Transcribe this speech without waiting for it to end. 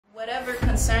Whatever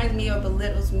concerns me or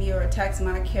belittles me or attacks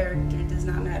my character does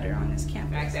not matter on this campus.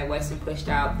 The fact that Western pushed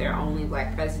out their only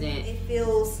black president. It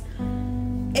feels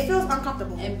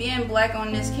uncomfortable. And being black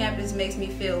on this campus makes me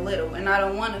feel little, and I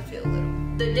don't want to feel little.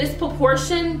 The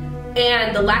disproportion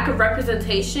and the lack of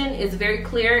representation is very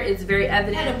clear, it's very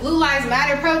evident. At a Blue Lives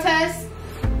Matter protest,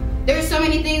 there's so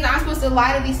many things. I'm supposed to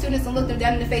lie to these students and look them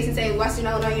dead in the face and say Western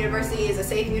Illinois University is a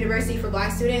safe university for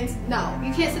black students. No,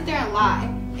 you can't sit there and lie.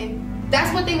 And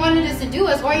that's what they wanted us to do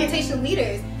as orientation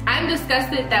leaders. I'm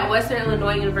disgusted that Western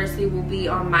Illinois University will be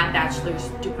on my bachelor's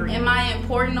degree. Am I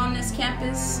important on this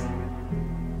campus?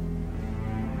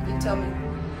 You tell me.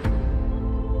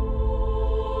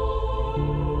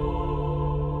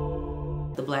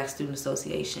 The Black Student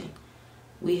Association,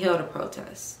 we held a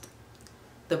protest.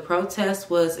 The protest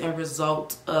was a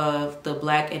result of the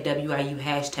Black at WIU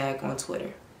hashtag on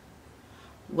Twitter.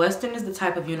 Western is the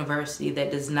type of university that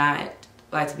does not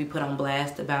like to be put on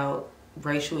blast about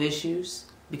racial issues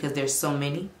because there's so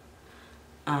many.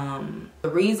 The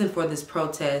reason for this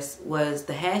protest was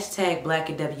the hashtag Black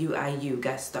at WIU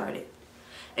got started.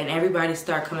 And everybody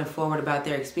started coming forward about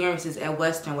their experiences at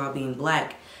Western while being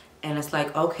black. And it's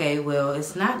like, okay, well,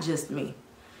 it's not just me.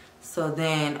 So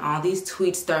then all these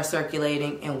tweets start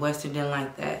circulating and Western didn't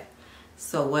like that.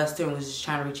 So Western was just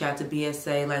trying to reach out to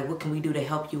BSA, like, what can we do to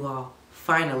help you all?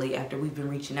 Finally, after we've been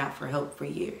reaching out for help for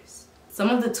years. Some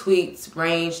of the tweets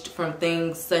ranged from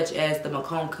things such as the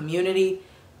Macomb community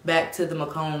back to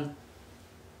WIU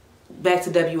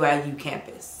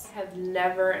campus. I have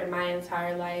never in my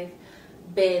entire life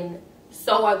been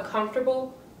so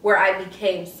uncomfortable where I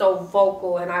became so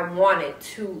vocal and I wanted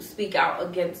to speak out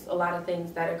against a lot of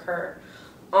things that occur.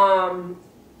 My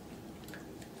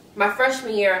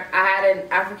freshman year, I had an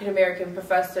African-American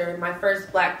professor, my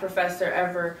first black professor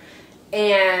ever,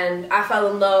 and I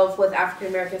fell in love with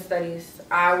African-American studies.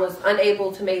 I was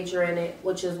unable to major in it,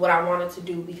 which is what I wanted to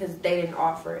do because they didn't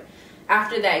offer it.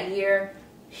 After that year,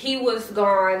 he was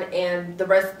gone and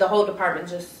the whole department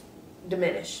just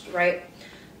diminished, right?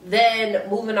 Then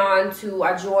moving on to,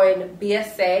 I joined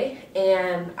BSA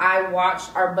and I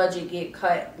watched our budget get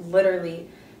cut literally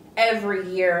every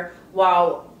year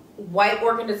while white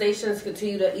organizations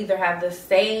continue to either have the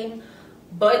same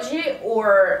budget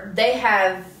or they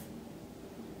have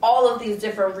all of these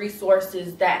different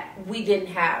resources that we didn't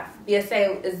have.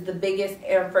 BSA is the biggest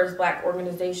and first black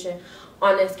organization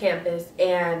on this campus,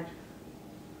 and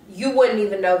you wouldn't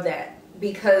even know that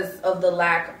because of the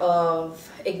lack of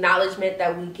acknowledgement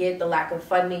that we get, the lack of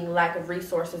funding, lack of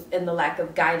resources, and the lack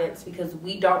of guidance, because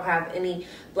we don't have any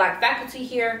black faculty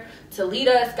here to lead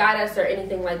us, guide us, or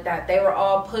anything like that. They were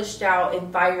all pushed out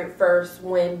and fired first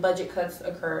when budget cuts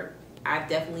occurred. I've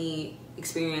definitely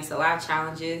experienced a lot of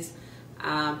challenges,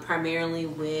 primarily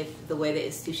with the way the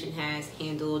institution has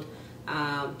handled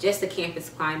just the campus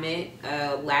climate.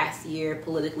 Last year,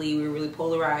 politically, we were really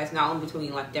polarized, not only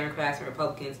between like Democrats and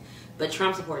Republicans, but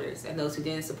Trump supporters and those who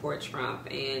didn't support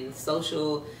Trump, and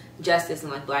social justice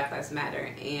and like Black Lives Matter.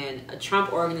 And a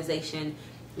Trump organization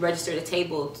registered a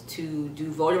table to do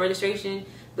voter registration,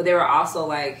 but they were also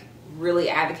like really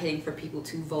advocating for people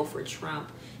to vote for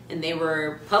Trump. And they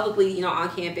were publicly, on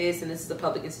campus, and this is a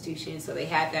public institution, so they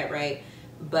had that right.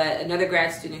 But another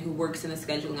grad student who works in the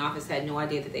scheduling office had no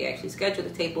idea that they actually scheduled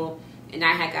the table. And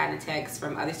I had gotten a text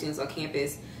from other students on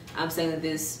campus saying that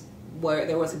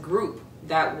there was a group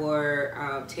that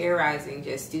were terrorizing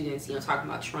just students, talking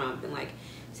about Trump and like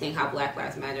saying how Black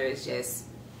Lives Matter is just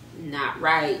not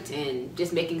right and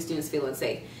just making students feel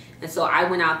unsafe. And so I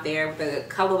went out there with a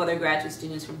couple of other graduate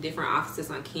students from different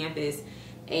offices on campus,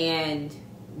 and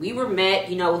we were met,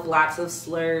 with lots of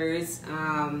slurs.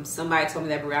 Somebody told me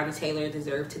that Breonna Taylor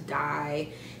deserved to die,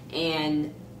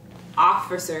 and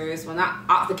officers, well,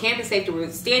 not the campus safety, were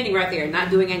standing right there, not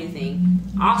doing anything.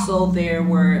 Also, there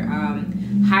were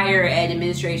higher ed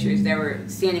administrators that were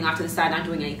standing off to the side, not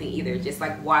doing anything either, just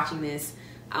like watching this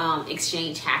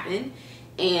exchange happen.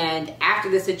 And after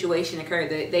the situation occurred,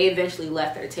 they eventually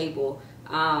left their table.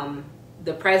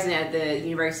 The president of the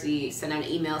university sent out an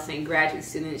email saying graduate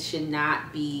students should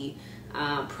not be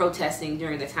protesting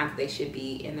during the time that they should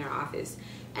be in their office.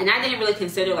 And I didn't really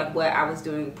consider like what I was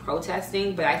doing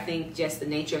protesting, but I think just the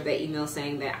nature of that email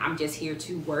saying that I'm just here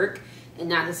to work and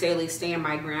not necessarily stand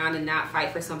my ground and not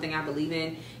fight for something I believe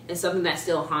in is something that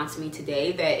still haunts me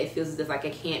today, that it feels as if like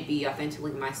I can't be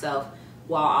authentically myself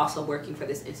while also working for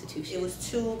this institution. It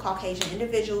was two Caucasian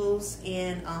individuals,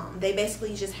 and they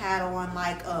basically just had on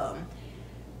like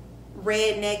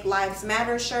Redneck Lives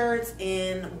Matter shirts,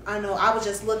 and I know I was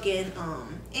just looking,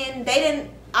 and they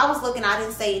didn't. I was looking, I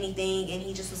didn't say anything, and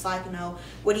he just was like, you know,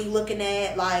 what are you looking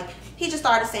at? Like, he just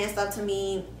started saying stuff to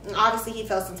me. And obviously, he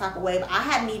felt some type of way, but I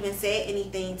hadn't even said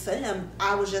anything to him.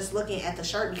 I was just looking at the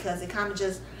shirt because it kind of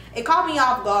just, it caught me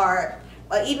off guard.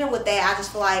 But even with that, I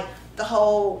just feel like the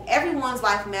whole, everyone's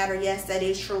life matter, yes, that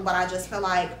is true, but I just feel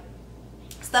like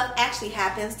stuff actually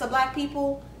happens to black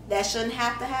people that shouldn't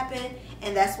have to happen,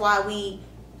 and that's why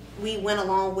we went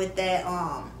along with that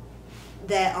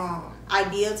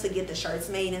idea to get the shirts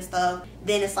made and stuff.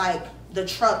 Then it's like the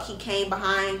truck, he came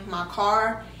behind my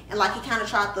car, and like he kind of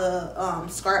tried to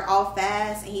skirt off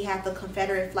fast, and he had the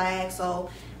Confederate flag, so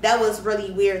that was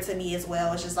really weird to me as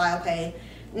well. It's just like, okay,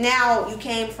 now you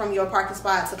came from your parking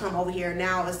spot to come over here,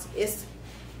 now it's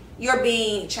you're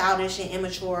being childish and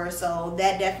immature. So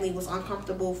that definitely was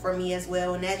uncomfortable for me as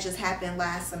well, and that just happened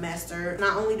last semester.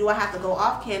 Not only do I have to go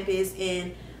off campus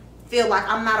and feel like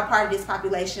I'm not a part of this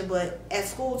population, but at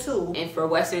school too. And for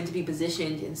Western to be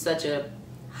positioned in such a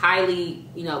highly,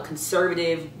 you know,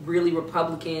 conservative, really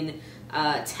Republican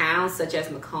town such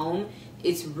as Macomb,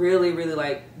 it's really, really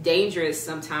like dangerous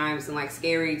sometimes and like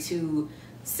scary to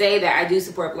say that I do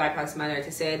support Black Lives Matter,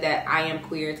 to say that I am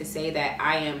queer, to say that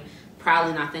I am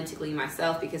proudly and authentically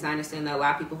myself, because I understand that a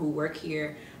lot of people who work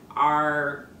here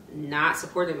are not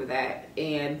supportive of that,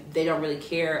 and they don't really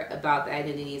care about the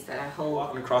identities that I hold.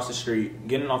 Walking across the street,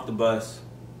 getting off the bus,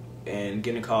 and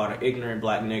getting called an ignorant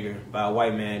black nigger by a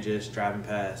white man just driving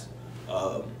past.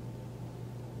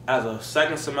 As a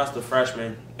second semester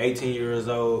freshman, 18 years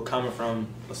old, coming from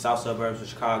the south suburbs of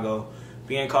Chicago,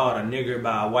 being called a nigger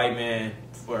by a white man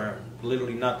for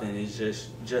literally nothing, it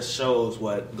just shows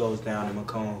what goes down in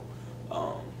Macomb.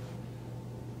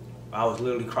 I was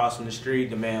literally crossing the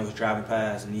street, the man was driving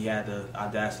past, and he had the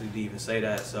audacity to even say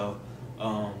that. So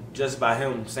just by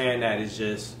him saying that is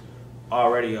just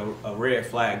already a red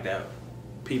flag that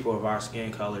people of our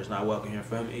skin color is not welcome here,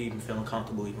 for him even feeling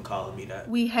comfortable even calling me that.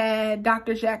 We had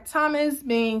Dr. Jack Thomas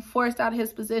being forced out of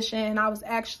his position. I was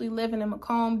actually living in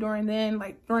Macomb during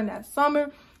that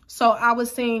summer. So I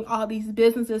was seeing all these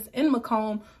businesses in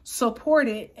Macomb support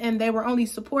it, and they were only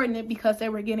supporting it because they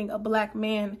were getting a black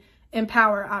man in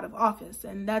power out of office,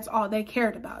 and that's all they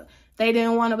cared about. They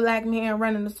didn't want a black man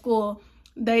running the school.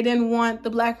 They didn't want the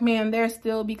black man there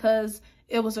still because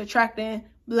it was attracting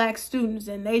black students,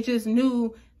 and they just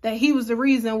knew that he was the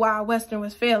reason why Western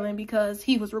was failing, because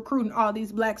he was recruiting all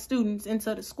these black students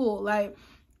into the school. Like,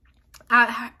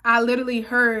 I literally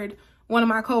heard one of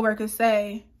my coworkers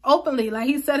say openly, like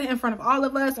he said it in front of all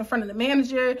of us, in front of the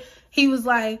manager. He was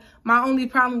like, my only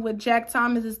problem with Jack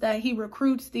Thomas is that he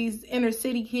recruits these inner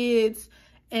city kids,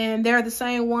 and they're the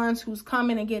same ones who's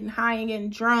coming and getting high and getting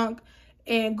drunk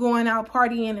and going out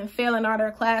partying and failing all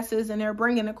their classes, and they're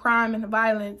bringing the crime and the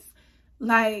violence.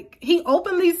 Like, he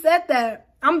openly said that.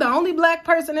 I'm the only black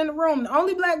person in the room, the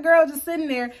only black girl just sitting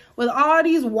there with all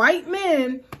these white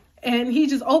men. And he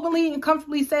just openly and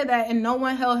comfortably said that, and no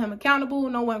one held him accountable.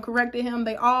 No one corrected him.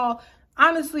 They all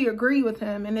honestly agree with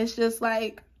him. And it's just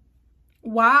like,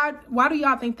 why do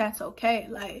y'all think that's okay?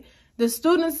 Like, the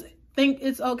students think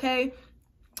it's okay,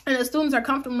 and the students are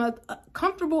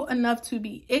comfortable enough to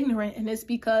be ignorant, and it's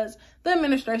because the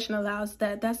administration allows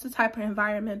that. That's the type of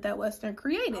environment that Western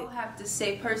created. I'll have to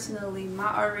say personally,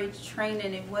 my RH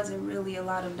training, it wasn't really a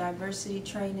lot of diversity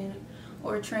training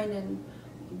or training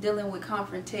dealing with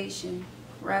confrontation.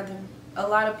 Rather, a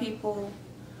lot of people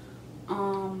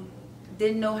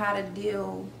didn't know how to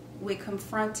deal with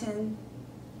confronting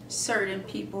certain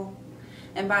people,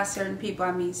 and by certain people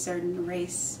I mean certain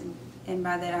race, and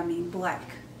by that I mean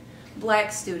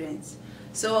black students.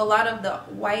 So a lot of the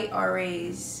white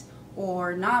RAs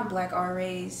or non-black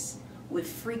RAs would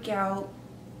freak out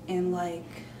and like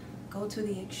go to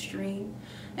the extreme.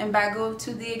 And by go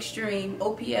to the extreme,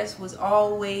 OPS was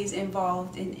always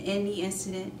involved in any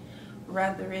incident,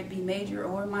 whether it be major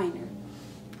or minor.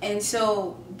 And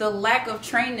so the lack of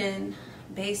training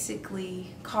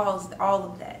basically caused all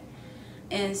of that.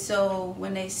 And so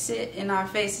when they sit in our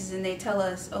faces and they tell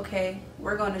us, okay,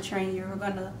 we're going to train you,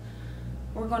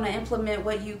 we're going to implement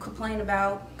what you complain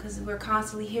about, because we're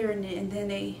constantly hearing it, and then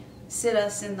they sit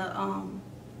us in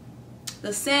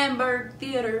the Sandberg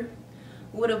Theater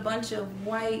with a bunch of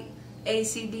white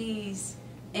ACDs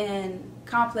and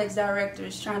complex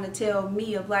directors trying to tell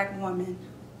me, a black woman,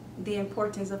 the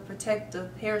importance of protective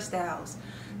hairstyles.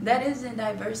 That isn't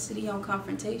diversity on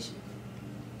confrontation.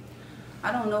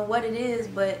 I don't know what it is,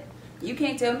 but you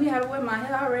can't tell me how to wear my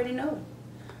hair. I already know.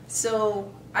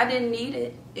 So I didn't need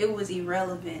it. It was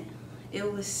irrelevant.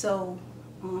 It was so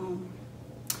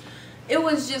it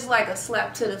was just like a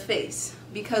slap to the face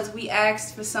because we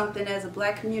asked for something as a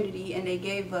black community and they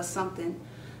gave us something,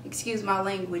 excuse my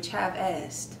language,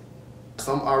 half-assed.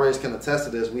 Some RAs can attest to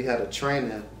this. We had a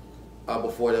training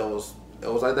before it was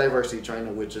like diversity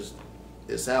training, which is,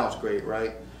 it sounds great,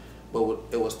 right? But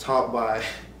it was taught by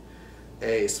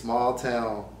a small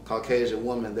town Caucasian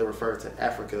woman that referred to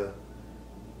Africa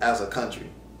as a country.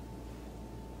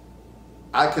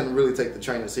 I couldn't really take the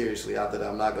training seriously after that.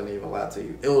 I'm not going to even lie to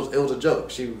you. It was a joke.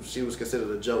 She was considered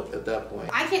a joke at that point.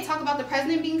 I can't talk about the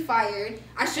president being fired.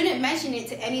 I shouldn't mention it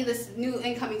to any of the new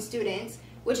incoming students,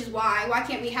 which is why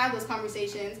can't we have those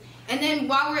conversations? And then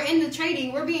while we're in the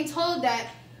training, we're being told that,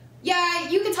 yeah,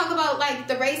 you can talk about like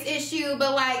the race issue,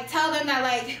 but like tell them that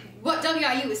like what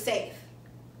WIU is safe.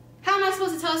 How am I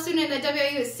supposed to tell a student that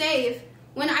WIU is safe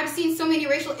when I've seen so many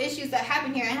racial issues that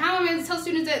happen here? And how am I going to tell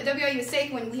students that WIU is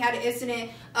safe when we had an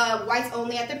incident of whites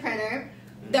only at the printer?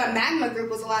 The Magma group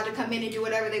was allowed to come in and do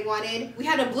whatever they wanted. We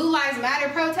had a Blue Lives Matter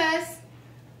protest.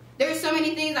 There's so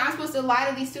many things. I'm supposed to lie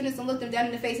to these students and look them dead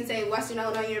in the face and say Western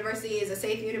Illinois University is a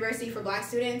safe university for black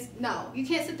students. No, you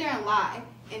can't sit there and lie.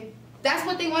 And that's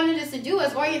what they wanted us to do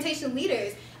as orientation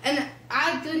leaders. And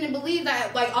I couldn't believe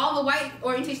that like all the white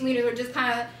orientation leaders were just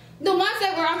kind of, the ones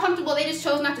that were uncomfortable, they just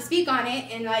chose not to speak on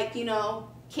it and like, you know,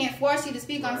 can't force you to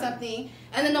speak on something.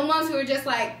 And then the ones who were just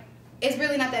like, it's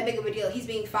really not that big of a deal, he's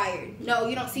being fired. No,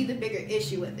 you don't see the bigger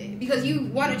issue with it because you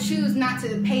want to choose not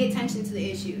to pay attention to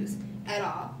the issues at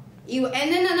all.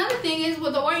 And then another thing is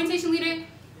with the orientation leader,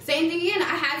 same thing again.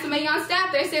 I had somebody on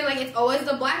staff there say like it's always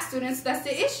the black students that's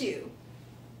the issue.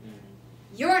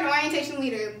 You're an orientation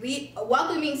leader,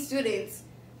 welcoming students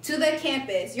to the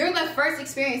campus. You're the first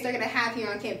experience they're going to have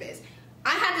here on campus.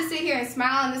 I had to sit here and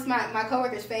smile on my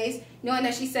coworker's face, knowing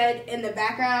that she said in the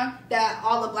background that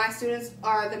all the black students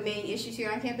are the main issues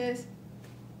here on campus.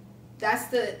 That's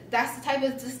the type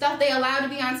of stuff they allow to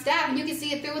be on staff, and you can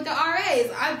see it through with the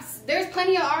RAs. There's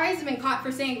plenty of RAs have been caught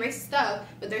for saying racist stuff,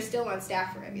 but they're still on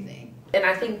staff for everything. And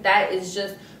I think that is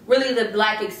just really the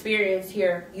black experience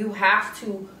here. You have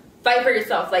to fight for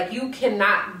yourself. Like, you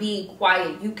cannot be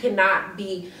quiet. You cannot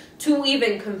be to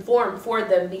even conform for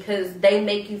them because they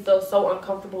make you feel so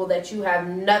uncomfortable that you have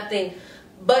nothing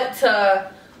but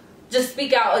to just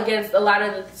speak out against a lot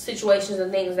of the situations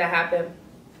and things that happen.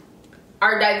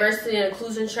 Our diversity and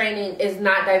inclusion training is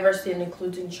not diversity and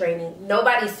inclusion training.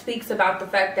 Nobody speaks about the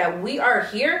fact that we are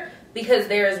here because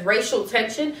there is racial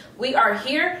tension. We are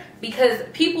here because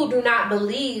people do not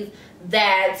believe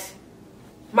that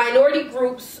minority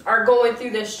groups are going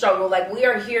through this struggle. Like, we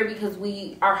are here because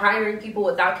we are hiring people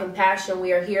without compassion.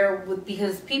 We are here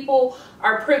because people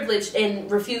are privileged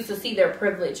and refuse to see their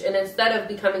privilege. And instead of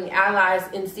becoming allies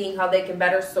and seeing how they can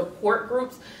better support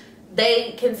groups,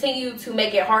 they continue to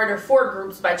make it harder for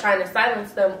groups by trying to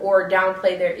silence them or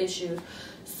downplay their issues.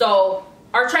 So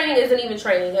our training isn't even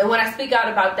training. And when I speak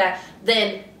out about that,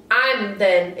 then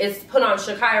it's put on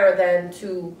Shakyria then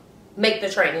to make the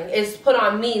training. It's put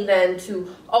on me then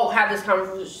to, have this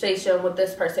conversation with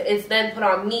this person. It's then put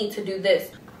on me to do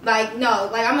this. Like, no,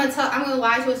 like I'm gonna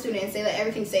lie to a student and say that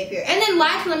everything's safe here. And then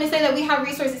lie to them and say that we have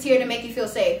resources here to make you feel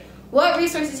safe. What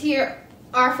resources here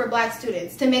are for black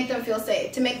students to make them feel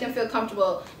safe, to make them feel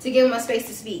comfortable, to give them a space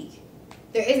to speak?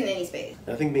 There isn't any space.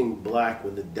 I think being black,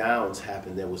 when the downs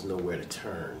happened, there was nowhere to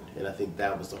turn. And I think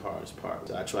that was the hardest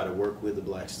part. I try to work with the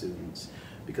black students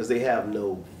because they have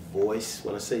no voice.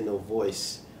 When I say no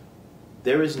voice,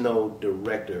 there is no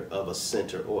director of a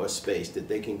center or a space that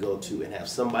they can go to and have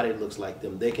somebody that looks like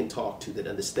them they can talk to that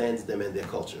understands them and their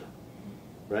culture,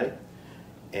 right?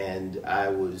 And I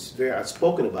was very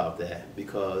outspoken about that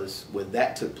because when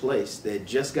that took place, they had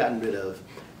just gotten rid of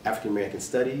African American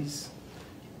Studies.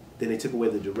 Then they took away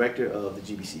the director of the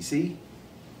GBCC.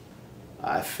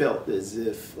 I felt as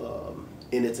if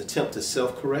in its attempt to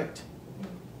self-correct,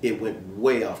 it went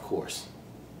way off course.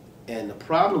 And the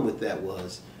problem with that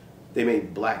was they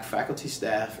made black faculty,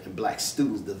 staff, and black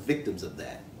students the victims of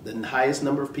that. The highest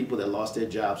number of people that lost their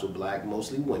jobs were black,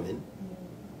 mostly women,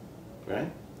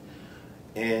 right?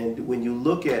 And when you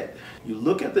look at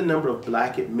the number of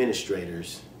black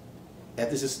administrators at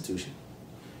this institution,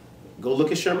 go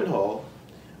look at Sherman Hall,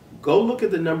 go look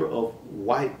at the number of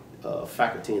white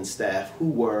faculty and staff who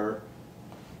were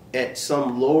at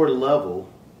some lower level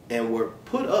and were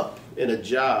put up in a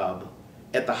job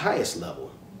at the highest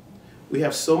level. We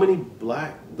have so many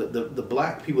the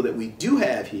black people that we do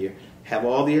have here have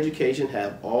all the education,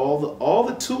 have all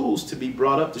the tools to be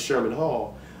brought up to Sherman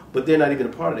Hall, but they're not even a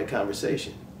part of that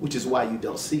conversation, which is why you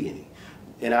don't see any.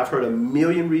 And I've heard a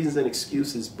million reasons and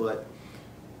excuses, but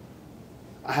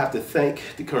I have to thank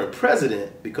the current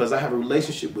president because I have a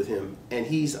relationship with him, and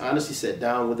he's honestly sat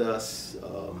down with us,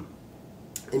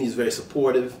 and he's very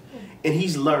supportive, and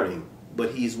he's learning,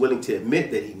 but he's willing to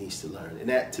admit that he needs to learn, and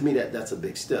that, to me, that's a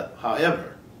big step.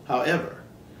 However,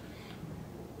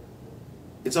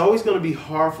 it's always going to be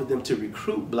hard for them to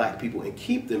recruit black people and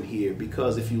keep them here,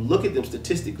 because if you look at them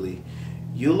statistically,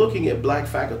 you're looking at black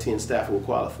faculty and staff who are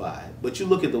qualified, but you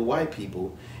look at the white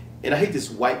people, and I hate this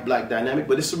white-black dynamic,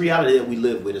 but it's the reality that we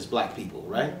live with as black people,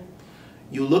 right?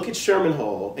 You look at Sherman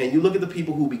Hall, and you look at the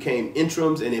people who became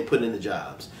interims and then put in the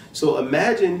jobs. So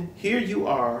imagine, here you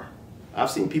are,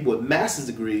 I've seen people with master's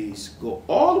degrees go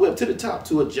all the way up to the top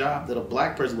to a job that a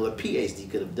black person with a PhD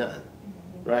could have done,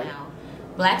 right? Now,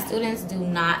 black students do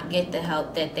not get the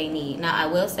help that they need. Now, I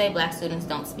will say black students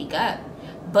don't speak up,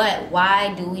 but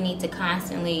why do we need to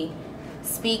constantly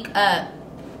speak up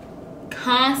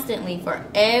constantly for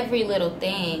every little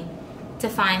thing to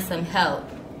find some help?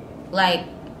 Like,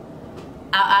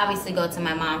 I'll obviously go to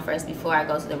my mom first before I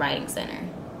go to the writing center.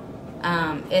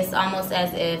 It's almost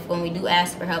as if when we do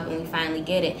ask for help and we finally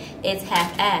get it, it's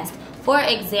half-assed. For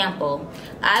example,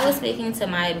 I was speaking to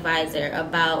my advisor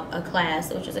about a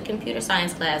class, which was a computer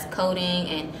science class, coding,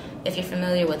 and if you're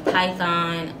familiar with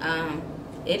Python,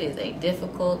 it is a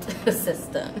difficult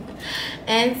system.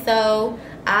 And so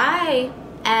I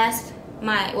asked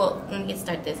let me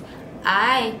start this.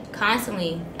 I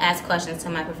constantly ask questions to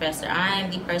my professor. I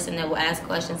am the person that will ask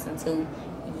questions until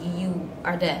you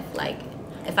are deaf. Like,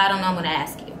 if I don't know, I'm going to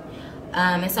ask you.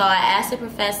 And so I asked the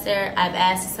professor. I've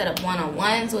asked to set up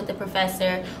one-on-ones with the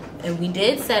professor, and we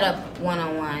did set up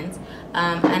one-on-ones.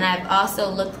 And I've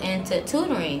also looked into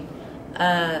tutoring.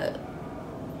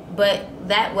 But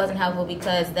that wasn't helpful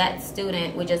because that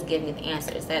student would just give me the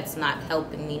answers. That's not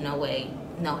helping me no way,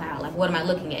 no how. Like, what am I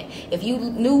looking at? If you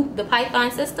knew the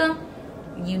Python system,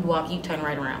 you'd turn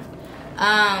right around.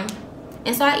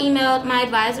 And so I emailed my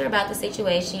advisor about the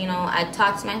situation. You know, I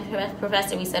talked to my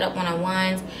professor. We set up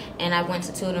one-on-ones, and I went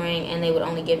to tutoring, and they would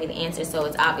only give me the answers, so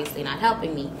it's obviously not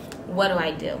helping me. What do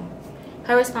I do?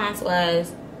 Her response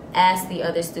was, ask the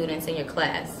other students in your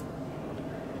class.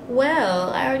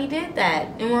 Well, I already did that,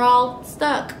 and we're all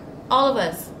stuck, all of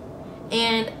us.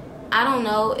 And I don't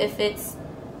know if it's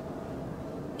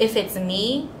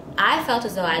me. I felt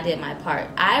as though I did my part.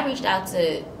 I reached out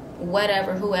to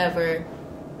whoever,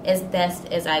 as best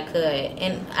as I could,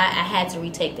 and I had to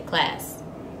retake the class.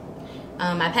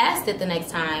 I passed it the next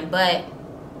time, but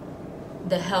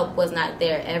the help was not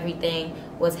there. Everything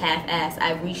was half-assed.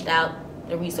 I reached out,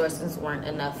 the resources weren't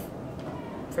enough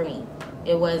for me.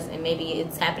 It was, and maybe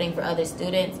it's happening for other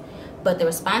students, but the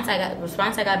response I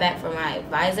got back from my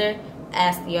advisor,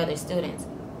 asked the other students.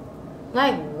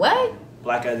 Like, what?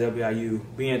 Black at WIU,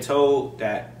 being told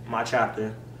that my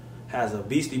chapter has a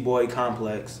Beastie Boy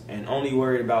complex and only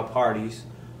worried about parties,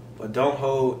 but don't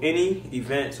hold any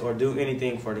events or do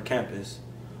anything for the campus.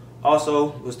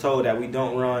 Also was told that we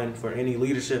don't run for any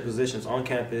leadership positions on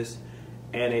campus,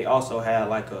 and they also had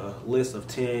like a list of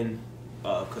 10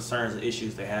 concerns and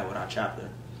issues they had with our chapter.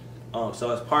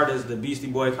 So as part of the Beastie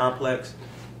Boy complex,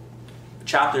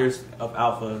 chapters of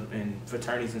Alpha and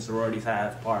fraternities and sororities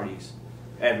have parties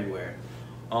everywhere.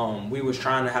 We was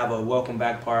trying to have a welcome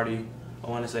back party. I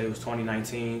want to say it was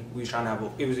 2019. We was trying to have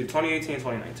it was 2018 and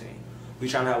 2019. We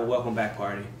was trying to have a welcome back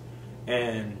party,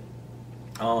 and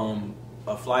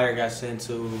a flyer got sent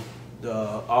to the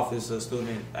Office of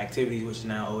Student Activities, which is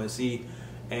now OSC,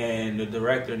 and the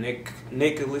director,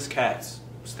 Nicholas Katz,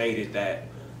 stated that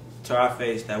to our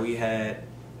face that we had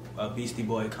a Beastie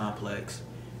Boy complex,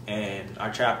 and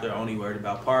our chapter only worried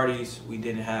about parties. We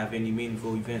didn't have any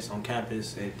meaningful events on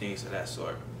campus and things of that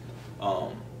sort,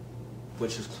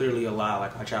 which is clearly a lie.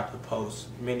 Like, our chapter posts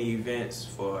many events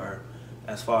for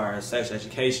as far as sex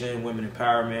education, women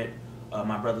empowerment,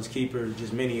 My Brother's Keeper,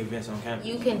 just many events on campus.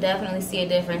 You can definitely see a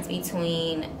difference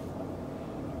between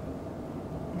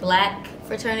black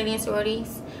fraternity and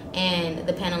sororities and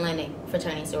the Panhellenic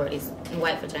fraternity and sororities and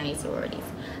white fraternity and sororities.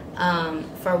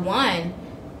 For one,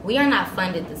 we are not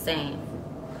funded the same.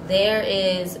 There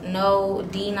is no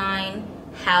D9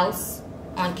 house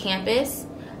on campus,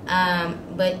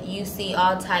 but you see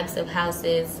all types of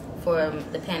houses for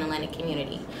the Panhellenic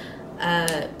community.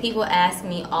 People ask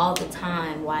me all the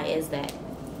time, why is that?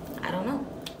 I don't know.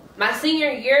 My senior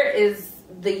year is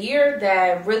the year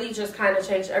that really just kind of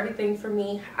changed everything for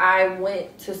me. I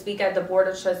went to speak at the Board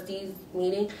of Trustees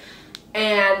meeting,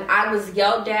 and I was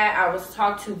yelled at. I was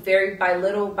talked to very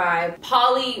belittled by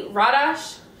Polly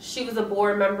Radash. She was a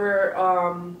board member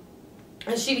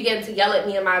And she began to yell at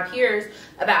me and my peers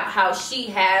about how she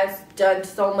has done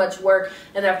so much work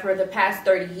and that for the past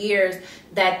 30 years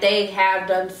that they have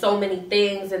done so many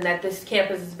things and that this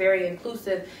campus is very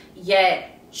inclusive,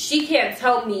 yet she can't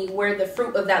tell me where the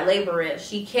fruit of that labor is.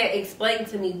 She can't explain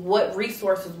to me what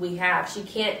resources we have. She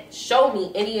can't show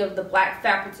me any of the black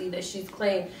faculty that she's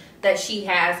claimed that she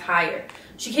has hired.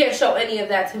 She can't show any of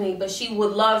that to me, but she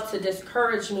would love to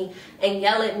discourage me and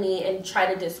yell at me and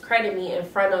try to discredit me in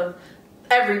front of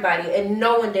everybody, and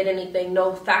no one did anything.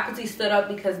 No faculty stood up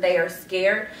because they are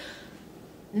scared.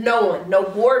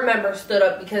 No board member stood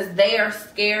up because they are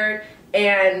scared.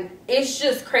 And it's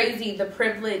just crazy the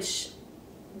privilege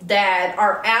that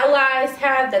our allies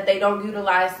have that they don't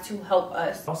utilize to help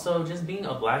us. Also, just being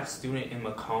a black student in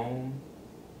Macomb,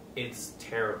 it's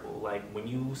terrible. Like when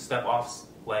you step off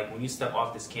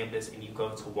this campus and you go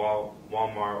to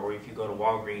Walmart, or if you go to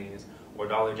Walgreens or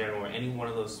Dollar General or any one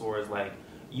of those stores, like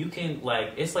you can,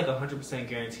 like, it's like 100%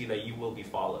 guarantee that you will be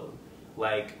followed.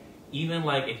 Like, even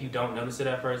like if you don't notice it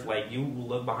at first, like you will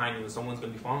look behind you and someone's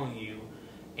gonna be following you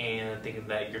and thinking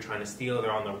that you're trying to steal.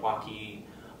 They're on their walkie.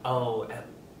 Oh,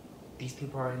 these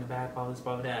people are in the back, blah,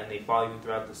 blah, blah, and they follow you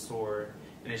throughout the store.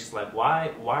 And it's just like,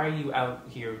 why are you out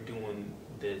here doing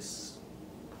this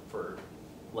for,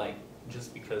 like,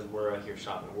 just because we're out here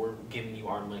shopping? We're giving you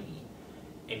our money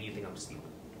and you think I'm stealing.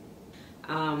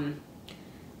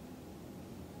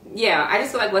 Yeah, I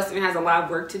just feel like Western has a lot of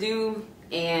work to do,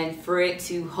 and for it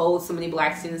to hold so many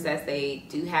black students as they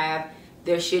do have,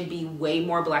 there should be way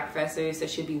more black professors, there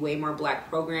should be way more black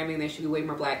programming, there should be way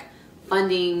more black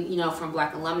funding, you know, from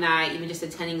black alumni, even just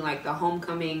attending like the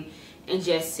homecoming and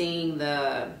just seeing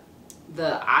the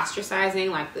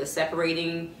ostracizing, like the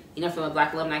separating, you know, from a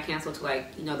black alumni council to, like,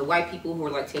 you know, the white people who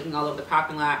were like taking all over the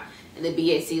parking lot, and the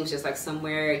BAC was just like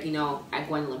somewhere, you know, at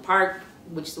Gwendolyn Park,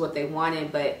 which is what they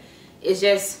wanted. But it's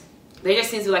just, there just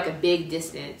seems to be like a big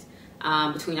distance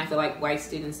between, I feel like, white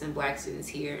students and black students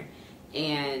here.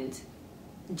 And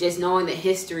just knowing the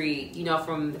history, you know,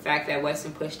 from the fact that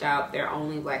Western pushed out their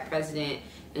only black president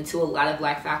into a lot of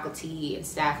black faculty and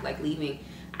staff like leaving,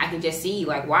 I can just see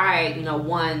like why, you know,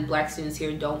 one, black students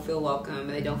here don't feel welcome and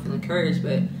they don't feel encouraged,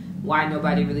 but why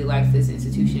nobody really likes this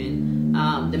institution.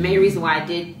 The main reason why I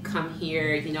did come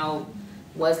here, you know,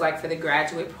 was like for the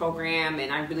graduate program,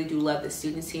 and I really do love the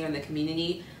students here in the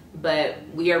community, but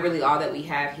we are really all that we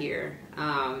have here.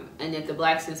 And if the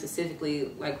black students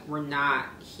specifically like were not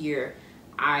here,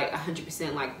 I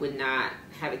 100% like would not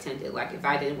have attended. Like if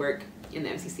I didn't work in the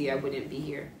MCC, I wouldn't be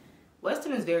here.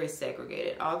 Western is very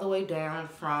segregated, all the way down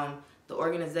from the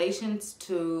organizations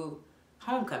to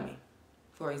homecoming,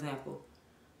 for example.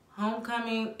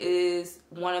 Homecoming is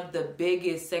one of the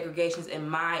biggest segregations, in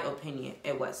my opinion,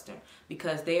 at Western,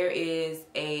 because there is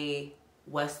a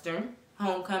Western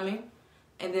homecoming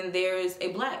and then there is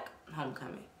a black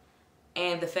homecoming.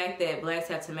 And the fact that blacks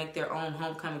have to make their own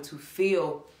homecoming to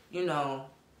feel, you know,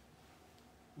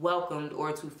 welcomed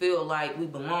or to feel like we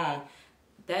belong,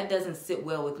 that doesn't sit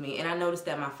well with me. And I noticed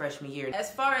that my freshman year.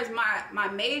 As far as my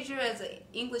major as an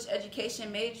English education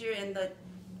major, in the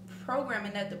program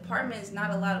in that department is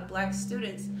not a lot of black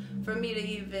students for me to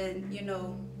even, you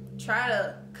know, try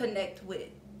to connect with.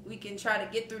 We can try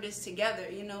to get through this together,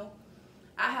 you know.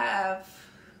 I have,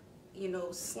 you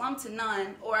know, slum to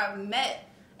none, or I've met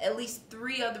at least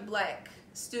 3 other black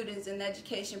students in the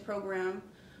education program.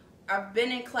 I've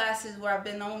been in classes where I've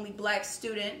been the only black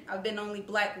student. I've been the only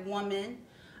black woman.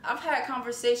 I've had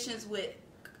conversations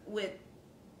with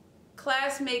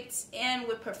classmates and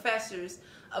with professors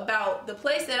about the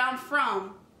place that I'm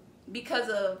from because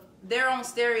of their own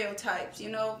stereotypes, you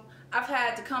know. I've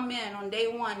had to come in on day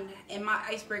 1 and my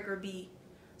icebreaker be,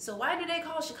 so why do they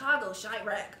call Chicago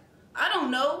Chirac? I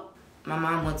don't know. My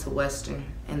mom went to Western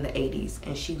in the 80s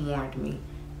and she warned me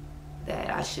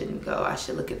that I shouldn't go. I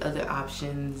should look at other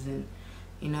options, and,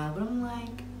 you know, but I'm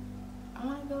like, I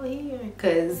want to go here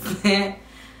because,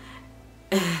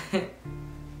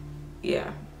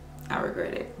 yeah, I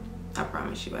regret it. I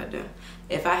promise you I do.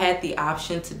 If I had the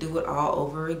option to do it all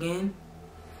over again,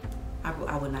 I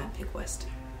would not pick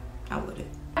Western. I wouldn't.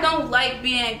 I don't like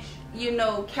being, you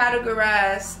know,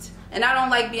 categorized, and I don't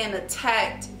like being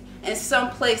attacked in some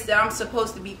place that I'm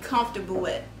supposed to be comfortable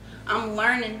with. I'm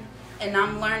learning, and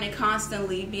I'm learning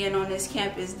constantly being on this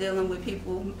campus, dealing with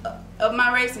people of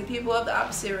my race and people of the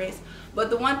opposite race. But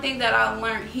the one thing that I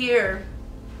learned here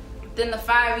within the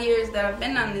 5 years that I've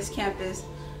been on this campus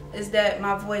is that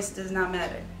my voice does not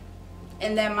matter,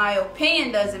 and that my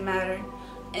opinion doesn't matter,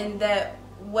 and that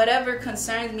whatever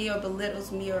concerns me or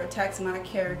belittles me or attacks my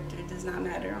character does not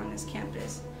matter on this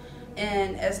campus.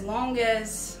 And as long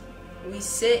as we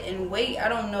sit and wait. I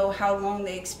don't know how long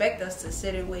they expect us to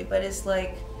sit and wait, but it's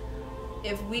like,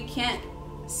 if we can't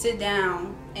sit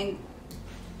down and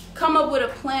come up with a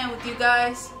plan with you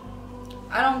guys,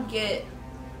 I don't get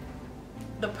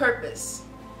the purpose.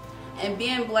 And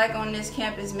being black on this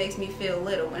campus makes me feel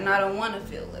little, and I don't want to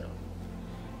feel little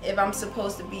if I'm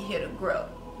supposed to be here to grow.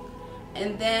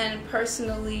 And then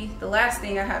personally, the last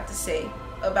thing I have to say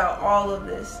about all of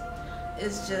this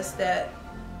is just that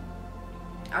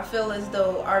I feel as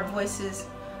though our voices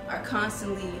are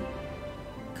constantly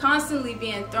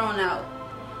being thrown out.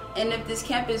 And if this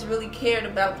campus really cared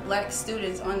about black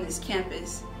students on this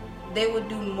campus, they would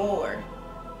do more.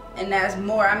 And that's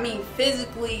more, I mean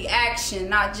physically action,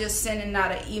 not just sending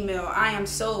out an email. I am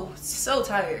so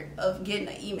tired of getting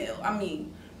an email. I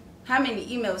mean, how many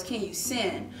emails can you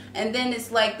send? And then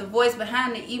it's like the voice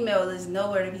behind the email is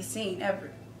nowhere to be seen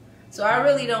ever. So I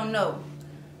really don't know.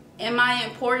 Am I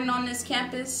important on this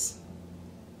campus?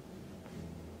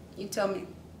 You tell me.